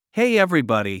Hey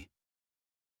everybody!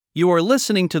 You are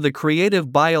listening to the Creative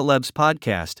Biolabs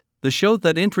podcast, the show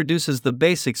that introduces the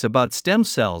basics about stem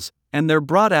cells and their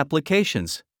broad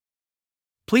applications.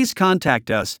 Please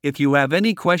contact us if you have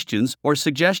any questions or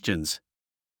suggestions.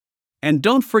 And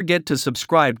don't forget to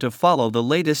subscribe to follow the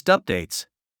latest updates.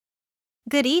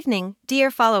 Good evening,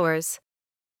 dear followers.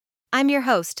 I'm your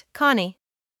host, Connie.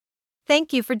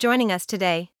 Thank you for joining us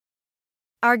today.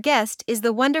 Our guest is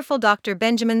the wonderful Dr.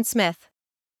 Benjamin Smith.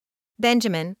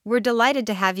 Benjamin, we're delighted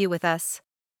to have you with us.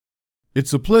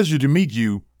 It's a pleasure to meet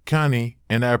you, Connie,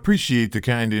 and I appreciate the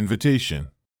kind invitation.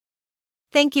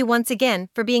 Thank you once again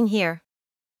for being here.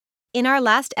 In our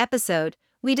last episode,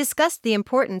 we discussed the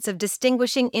importance of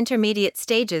distinguishing intermediate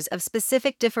stages of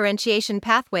specific differentiation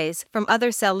pathways from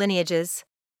other cell lineages.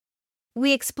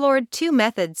 We explored two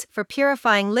methods for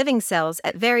purifying living cells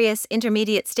at various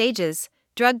intermediate stages: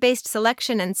 drug-based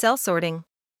selection and cell sorting.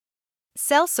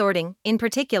 Cell sorting, in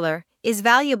particular, is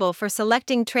valuable for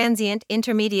selecting transient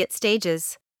intermediate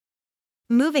stages.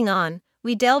 Moving on,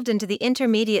 we delved into the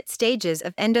intermediate stages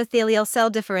of endothelial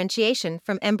cell differentiation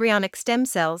from embryonic stem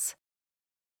cells.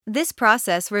 This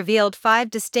process revealed 5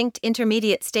 distinct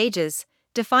intermediate stages,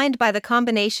 defined by the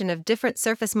combination of different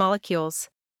surface molecules.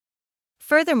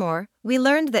 Furthermore, we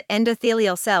learned that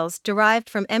endothelial cells derived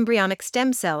from embryonic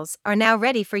stem cells are now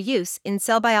ready for use in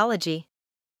cell biology.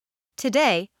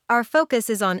 Today, our focus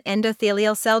is on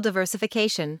endothelial cell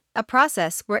diversification, a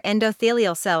process where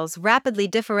endothelial cells rapidly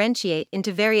differentiate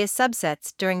into various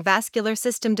subsets during vascular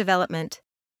system development.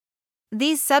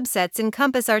 These subsets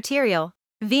encompass arterial,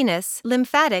 venous,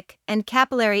 lymphatic, and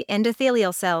capillary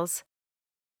endothelial cells.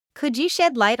 Could you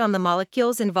shed light on the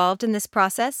molecules involved in this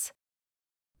process?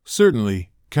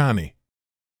 Certainly, Connie.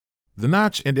 The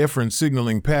Notch and efferent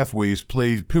signaling pathways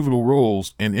play pivotal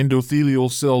roles in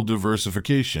endothelial cell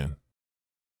diversification.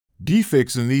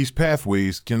 Defects in these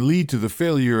pathways can lead to the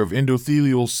failure of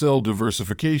endothelial cell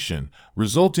diversification,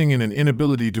 resulting in an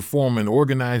inability to form an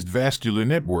organized vascular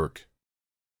network.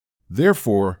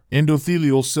 Therefore,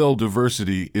 endothelial cell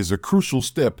diversity is a crucial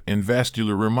step in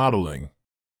vascular remodeling.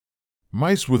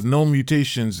 Mice with known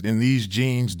mutations in these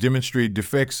genes demonstrate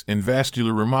defects in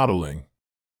vascular remodeling.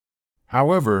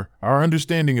 However, our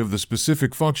understanding of the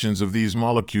specific functions of these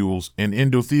molecules in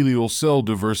endothelial cell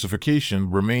diversification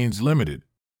remains limited.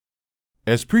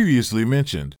 As previously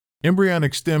mentioned,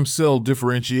 embryonic stem cell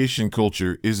differentiation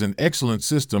culture is an excellent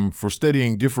system for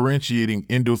studying differentiating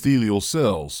endothelial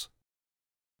cells.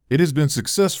 It has been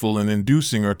successful in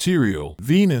inducing arterial,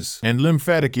 venous, and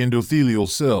lymphatic endothelial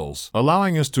cells,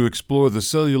 allowing us to explore the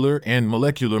cellular and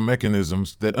molecular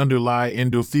mechanisms that underlie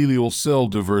endothelial cell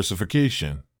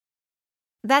diversification.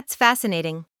 That's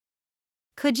fascinating.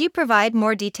 Could you provide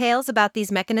more details about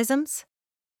these mechanisms?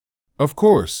 Of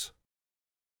course.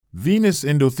 Venous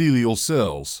endothelial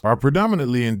cells are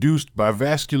predominantly induced by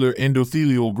vascular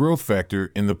endothelial growth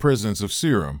factor in the presence of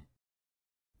serum.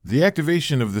 The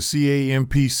activation of the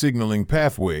CAMP signaling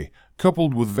pathway,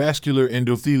 coupled with vascular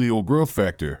endothelial growth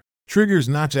factor, triggers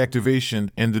Notch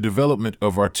activation and the development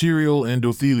of arterial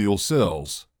endothelial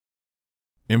cells.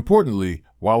 Importantly,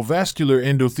 while vascular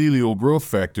endothelial growth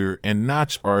factor and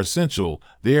Notch are essential,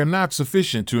 they are not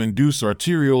sufficient to induce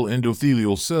arterial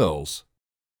endothelial cells.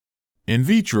 In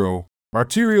vitro,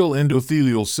 arterial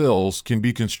endothelial cells can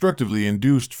be constructively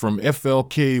induced from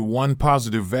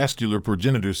FLK1-positive vascular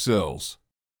progenitor cells.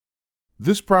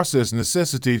 This process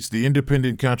necessitates the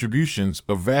independent contributions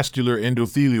of vascular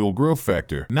endothelial growth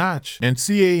factor (Notch) and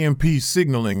CAMP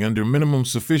signaling under minimum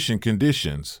sufficient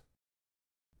conditions.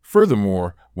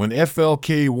 Furthermore, when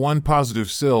FLK1-positive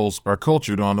cells are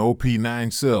cultured on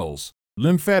OP9 cells,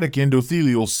 lymphatic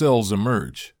endothelial cells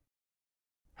emerge.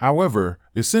 However,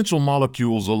 essential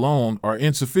molecules alone are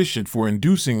insufficient for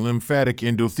inducing lymphatic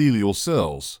endothelial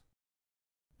cells.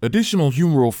 Additional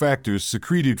humoral factors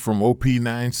secreted from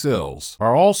OP9 cells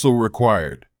are also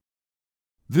required.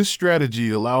 This strategy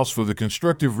allows for the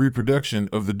constructive reproduction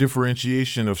of the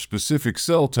differentiation of specific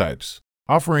cell types,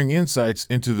 offering insights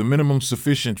into the minimum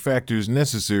sufficient factors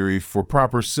necessary for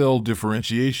proper cell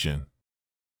differentiation.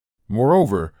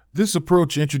 Moreover, this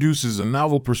approach introduces a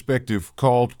novel perspective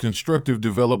called constructive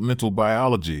developmental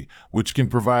biology, which can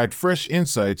provide fresh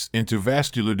insights into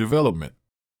vascular development.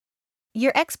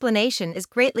 Your explanation is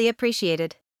greatly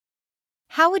appreciated.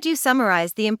 How would you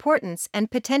summarize the importance and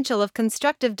potential of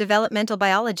constructive developmental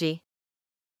biology?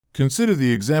 Consider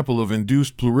the example of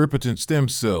induced pluripotent stem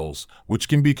cells, which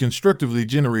can be constructively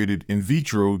generated in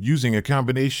vitro using a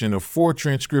combination of 4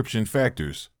 transcription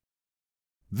factors.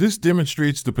 This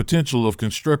demonstrates the potential of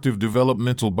constructive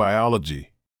developmental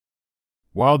biology.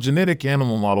 While genetic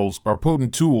animal models are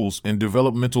potent tools in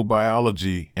developmental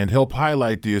biology and help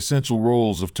highlight the essential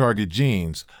roles of target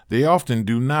genes, they often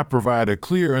do not provide a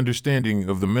clear understanding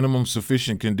of the minimum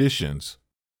sufficient conditions.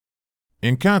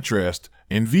 In contrast,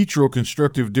 in vitro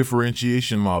constructive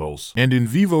differentiation models and in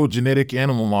vivo genetic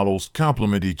animal models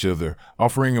complement each other,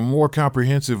 offering a more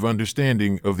comprehensive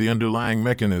understanding of the underlying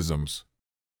mechanisms.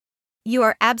 You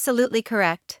are absolutely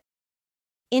correct.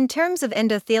 In terms of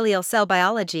endothelial cell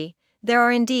biology, there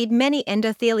are indeed many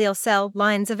endothelial cell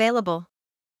lines available.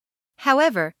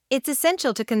 However, it's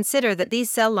essential to consider that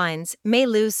these cell lines may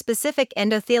lose specific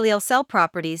endothelial cell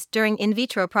properties during in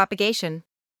vitro propagation.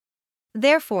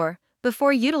 Therefore,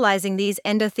 before utilizing these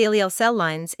endothelial cell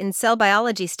lines in cell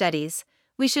biology studies,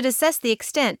 we should assess the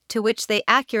extent to which they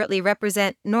accurately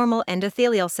represent normal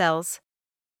endothelial cells.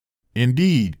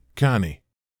 Indeed, Connie.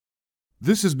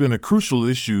 This has been a crucial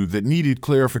issue that needed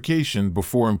clarification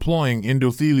before employing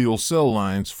endothelial cell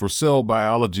lines for cell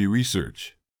biology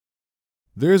research.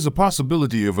 There is a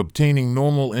possibility of obtaining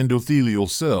normal endothelial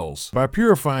cells by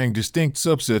purifying distinct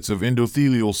subsets of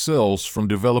endothelial cells from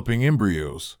developing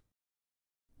embryos.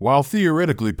 While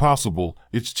theoretically possible,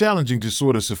 it's challenging to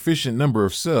sort a sufficient number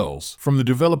of cells from the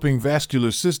developing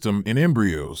vascular system in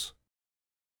embryos.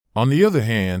 On the other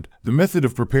hand, the method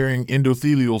of preparing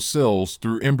endothelial cells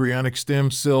through embryonic stem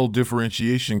cell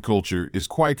differentiation culture is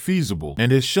quite feasible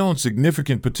and has shown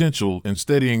significant potential in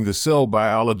studying the cell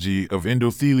biology of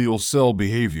endothelial cell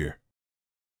behavior.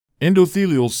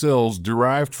 Endothelial cells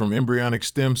derived from embryonic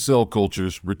stem cell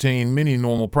cultures retain many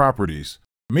normal properties,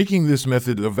 making this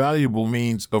method a valuable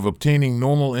means of obtaining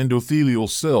normal endothelial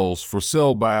cells for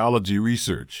cell biology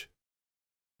research.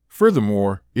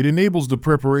 Furthermore, it enables the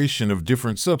preparation of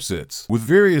different subsets with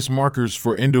various markers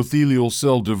for endothelial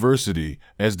cell diversity,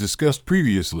 as discussed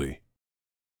previously.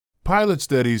 Pilot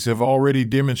studies have already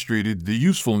demonstrated the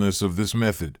usefulness of this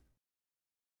method.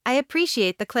 I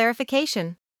appreciate the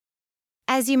clarification.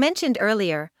 As you mentioned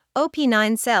earlier,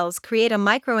 OP9 cells create a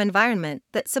microenvironment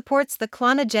that supports the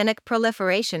clonogenic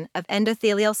proliferation of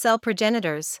endothelial cell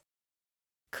progenitors.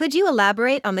 Could you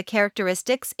elaborate on the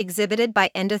characteristics exhibited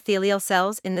by endothelial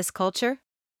cells in this culture?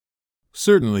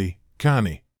 Certainly,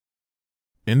 Connie.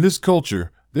 In this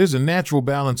culture, there's a natural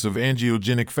balance of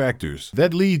angiogenic factors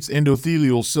that leads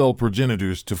endothelial cell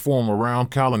progenitors to form a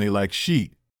round colony-like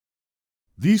sheet.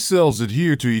 These cells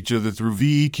adhere to each other through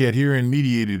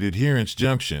VE-cadherin-mediated adherence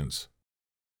junctions.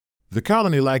 The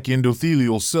colony-like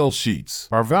endothelial cell sheets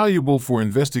are valuable for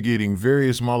investigating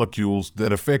various molecules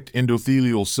that affect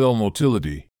endothelial cell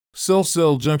motility,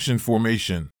 cell-cell junction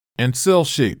formation, and cell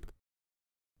shape.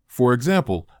 For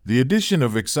example, the addition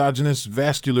of exogenous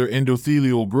vascular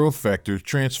endothelial growth factor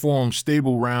transforms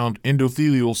stable round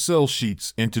endothelial cell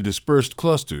sheets into dispersed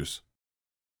clusters.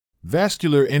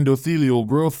 Vascular endothelial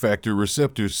growth factor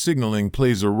receptors signaling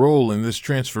plays a role in this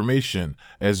transformation,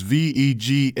 as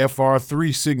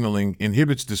VEGFR3 signaling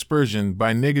inhibits dispersion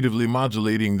by negatively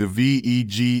modulating the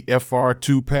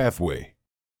VEGFR2 pathway.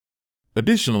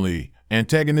 Additionally,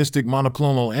 antagonistic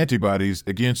monoclonal antibodies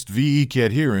against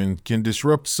VE-cadherin can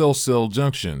disrupt cell-cell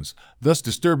junctions, thus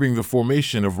disturbing the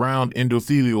formation of round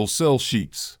endothelial cell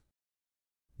sheets.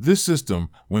 This system,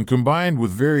 when combined with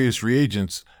various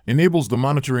reagents, enables the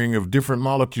monitoring of different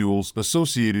molecules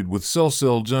associated with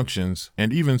cell-cell junctions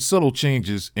and even subtle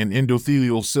changes in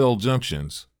endothelial cell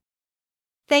junctions.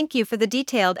 Thank you for the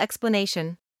detailed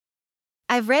explanation.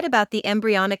 I've read about the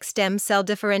embryonic stem cell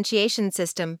differentiation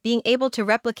system being able to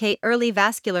replicate early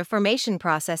vascular formation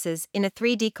processes in a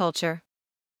 3D culture.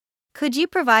 Could you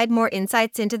provide more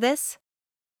insights into this?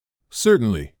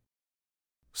 Certainly.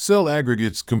 Cell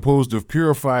aggregates composed of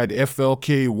purified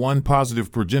FLK1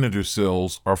 positive progenitor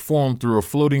cells are formed through a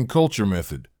floating culture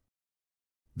method.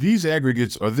 These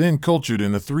aggregates are then cultured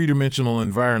in a three-dimensional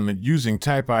environment using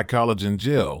type I collagen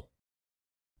gel.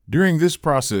 During this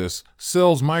process,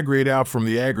 cells migrate out from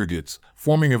the aggregates,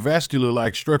 forming a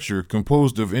vascular-like structure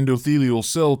composed of endothelial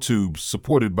cell tubes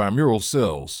supported by mural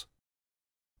cells.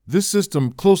 This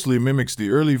system closely mimics the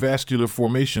early vascular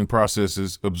formation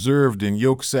processes observed in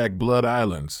yolk sac blood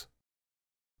islands.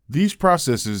 These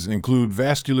processes include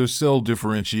vascular cell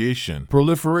differentiation,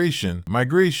 proliferation,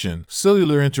 migration,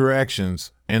 cellular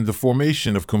interactions, and the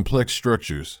formation of complex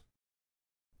structures.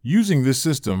 Using this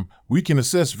system, we can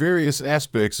assess various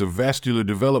aspects of vascular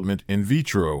development in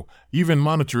vitro, even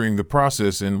monitoring the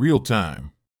process in real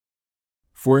time.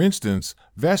 For instance,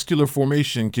 vascular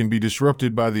formation can be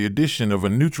disrupted by the addition of a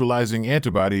neutralizing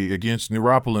antibody against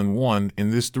neuropilin-1 in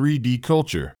this 3D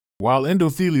culture, while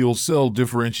endothelial cell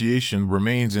differentiation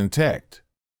remains intact.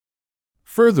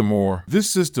 Furthermore,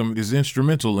 this system is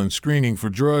instrumental in screening for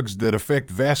drugs that affect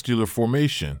vascular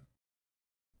formation.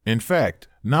 In fact,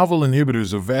 novel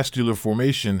inhibitors of vascular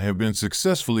formation have been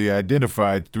successfully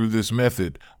identified through this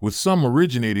method, with some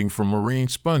originating from marine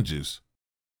sponges.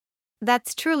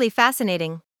 That's truly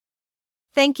fascinating.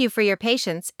 Thank you for your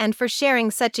patience and for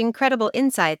sharing such incredible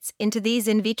insights into these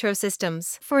in vitro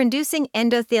systems for inducing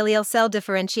endothelial cell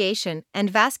differentiation and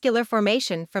vascular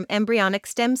formation from embryonic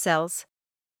stem cells.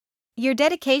 Your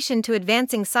dedication to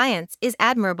advancing science is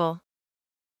admirable.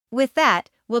 With that,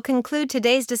 we'll conclude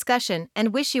today's discussion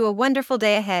and wish you a wonderful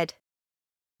day ahead.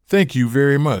 Thank you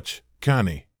very much,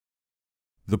 Connie.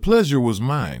 The pleasure was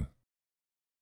mine.